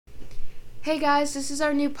Hey guys, this is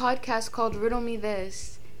our new podcast called Riddle Me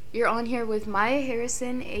This. You're on here with Maya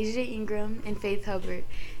Harrison, Asia Ingram, and Faith Hubbard.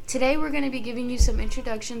 Today we're going to be giving you some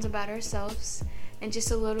introductions about ourselves and just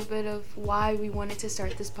a little bit of why we wanted to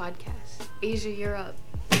start this podcast. Asia, you're up.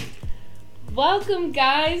 Welcome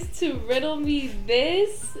guys to Riddle Me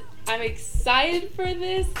This. I'm excited for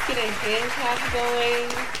this. Get a hand clap going.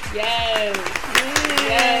 Yes.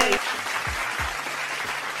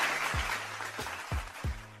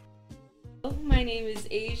 My name is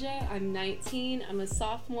Asia. I'm 19. I'm a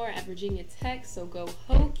sophomore at Virginia Tech, so go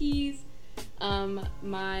Hokies.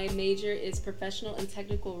 My major is professional and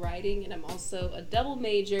technical writing, and I'm also a double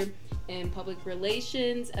major in public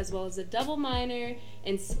relations, as well as a double minor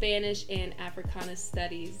in Spanish and Africana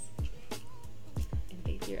studies. And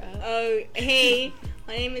Faith, you're up. Oh, hey.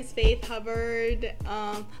 My name is Faith Hubbard.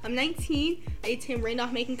 I'm 19. I attend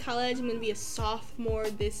Randolph-Macon College. I'm going to be a sophomore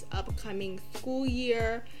this upcoming school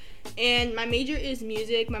year. And my major is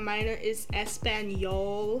music. My minor is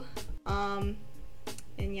Espanol. And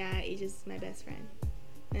yeah, Asia's my best friend.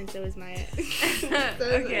 And so is Maya.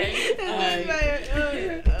 Okay.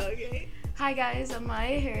 Okay. Hi guys, I'm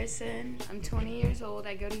Maya Harrison. I'm 20 years old.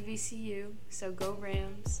 I go to VCU, so go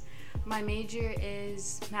Rams. My major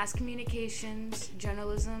is mass communications,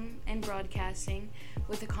 journalism, and broadcasting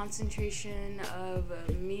with a concentration of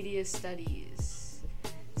media studies.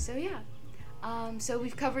 So yeah. So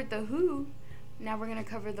we've covered the who, now we're going to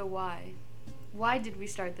cover the why. Why did we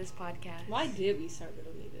start this podcast? Why did we start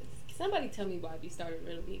Riddle Me This? Somebody tell me why we started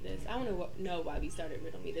Riddle Me This. I want to know why we started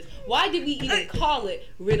Riddle Me This. Why did we even call it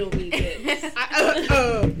Riddle Me This?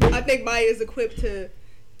 I think Maya is equipped to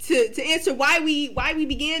answer why we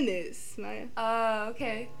began this. Maya.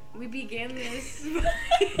 Okay. We began this.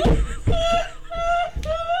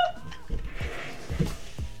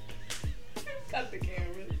 Cut the camera.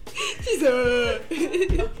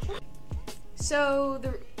 So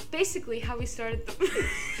basically how we started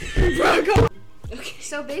Okay.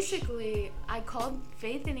 So basically I called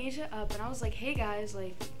Faith and Asia up and I was like, hey guys,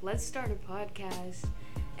 like let's start a podcast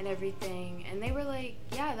and everything, and they were like,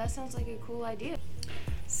 yeah, that sounds like a cool idea.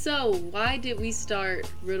 So, why did we start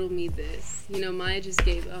Riddle Me This? You know, Maya just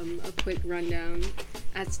gave a quick rundown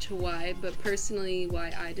as to why, but personally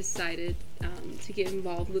why I decided to get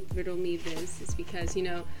involved with Riddle Me This is because, you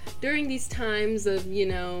know, during these times of,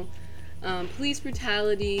 police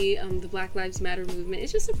brutality, the Black Lives Matter movement,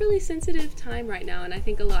 it's just a really sensitive time right now, and I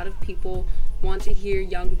think a lot of people want to hear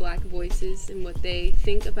young black voices and what they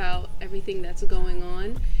think about everything that's going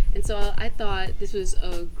on. And so I thought this was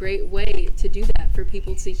a great way to do that, for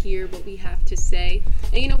people to hear what we have to say.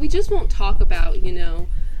 And, we just won't talk about,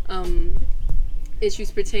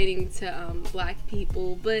 issues pertaining to black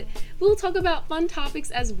people, but we'll talk about fun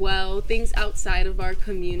topics as well, things outside of our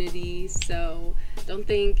community. So don't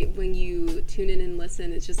think when you tune in and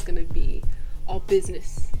listen, it's just going to be all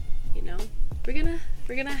business, We're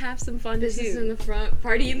gonna have some fun too. Business in the front,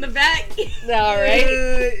 party in the back. All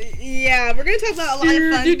right. Yeah, we're gonna talk about a lot of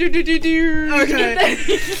fun. Okay.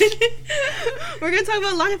 We're gonna talk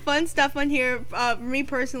about a lot of fun stuff on here. Me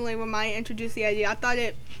personally, when Maya introduced the idea, I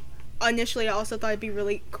also thought it'd be a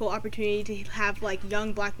really cool opportunity to have like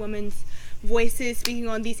young black women's voices speaking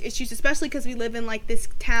on these issues, especially because we live in like this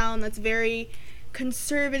town that's very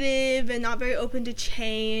conservative and not very open to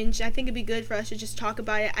change. I think it'd be good for us to just talk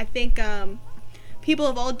about it. I think people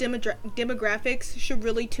of all demographics should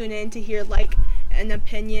really tune in to hear like an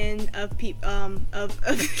opinion of the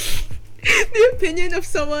opinion of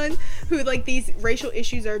someone who like these racial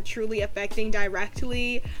issues are truly affecting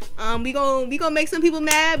directly. We gonna make some people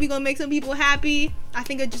mad. We gonna make some people happy. I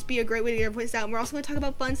think it'd just be a great way to get your voice out. And we're also gonna talk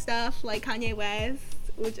about fun stuff like Kanye West,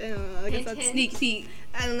 which I don't know. I guess that's sneak peek.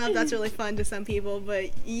 I don't know if that's really fun to some people,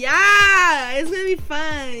 but yeah, it's gonna be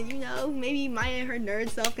fun. Maybe Maya and her nerd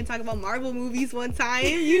self can talk about Marvel movies one time.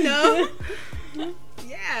 Yeah.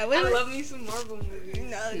 I love me some Marvel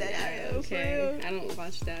movies. Okay. I don't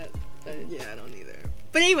watch that. But yeah, I don't either.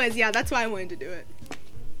 But anyways, yeah, that's why I wanted to do it.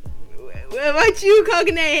 What about you,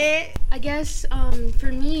 Coconut Head? I guess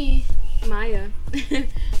for me, Maya,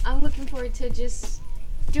 I'm looking forward to just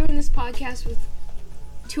doing this podcast with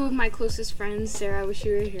two of my closest friends. Sarah, I wish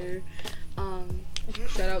you were here.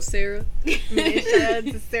 Shout out Sarah. Shout out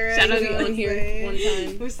to Sarah. Shout out on here one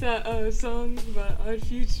time. What's that song about our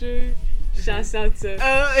future? Shouts out to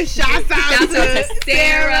shouts out to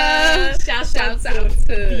Sarah. Shouts out to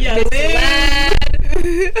yes.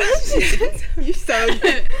 You're so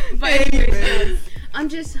good. But anyways, I'm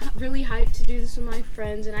just really hyped to do this with my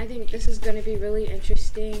friends, and I think this is gonna be really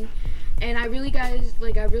interesting. And I really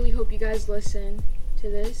hope you guys listen to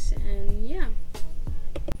this, and yeah.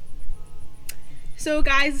 So,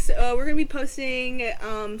 guys, we're going to be posting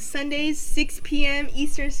Sundays, 6 p.m.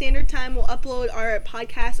 Eastern Standard Time. We'll upload our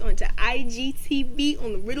podcast onto IGTV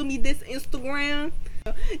on the Riddle Me This Instagram.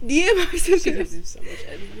 DM us if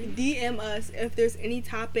DM us if there's any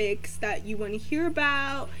topics that you want to hear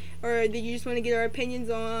about or that you just want to get our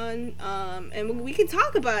opinions on, and we can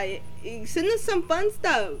talk about it. Send us some fun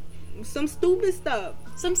stuff, some stupid stuff,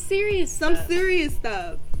 some serious stuff.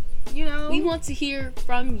 You know, we want to hear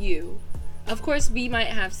from you. Of course, we might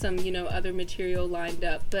have some, other material lined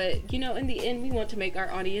up, but, in the end, we want to make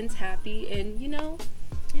our audience happy, and,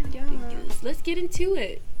 let's get into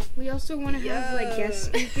it. We also want to have, guest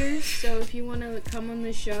speakers, so if you want to come on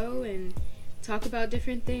the show and talk about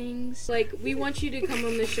different things, we want you to come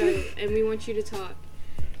on the show, and we want you to talk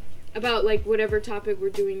about, whatever topic we're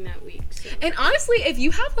doing that week. So. And honestly, if you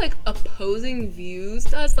have, opposing views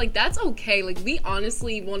to us, that's okay. We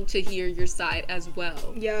honestly want to hear your side as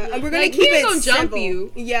well. Yeah, and we're going to keep it civil. Jump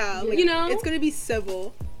you. Yeah, it's going to be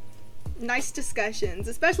civil. Nice discussions,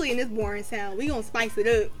 especially in this boring sound. We going to spice it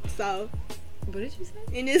up, so... What did you say?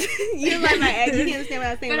 In this, you don't like my accent. You can't understand what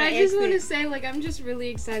I was saying. But I just want to say, I'm just really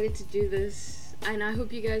excited to do this. And I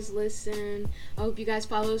hope you guys listen. I hope you guys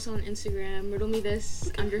follow us on Instagram. Riddle me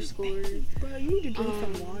this _ Bro, you need to drink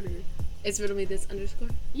some water. It's riddle me this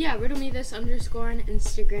 _? Yeah, riddle me this _ on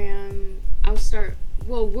Instagram.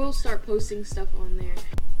 We'll start posting stuff on there.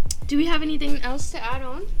 Do we have anything else to add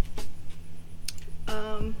on?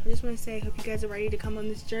 I just want to say I hope you guys are ready to come on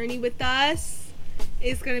this journey with us.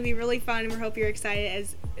 It's going to be really fun, and we hope you're excited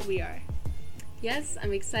as we are. Yes,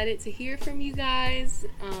 I'm excited to hear from you guys.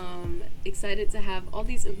 Excited to have all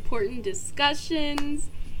these important discussions.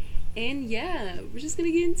 And yeah, we're just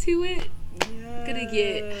going to get into it. Yeah. Gonna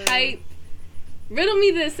get hype. Riddle me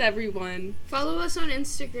this, everyone. Follow us on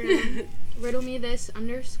Instagram. Riddle me this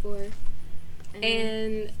 _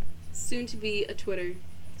 And soon to be a Twitter.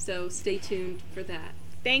 So stay tuned for that.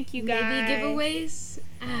 Thank you, guys. Maybe giveaways.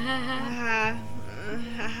 Yeah.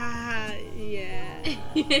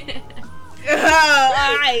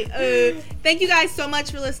 All right. Thank you guys so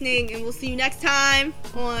much for listening, and we'll see you next time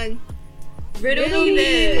on Riddle Me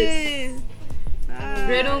This.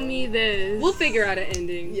 Riddle me this. We'll figure out an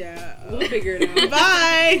ending. Yeah. We'll figure it out.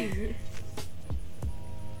 Bye.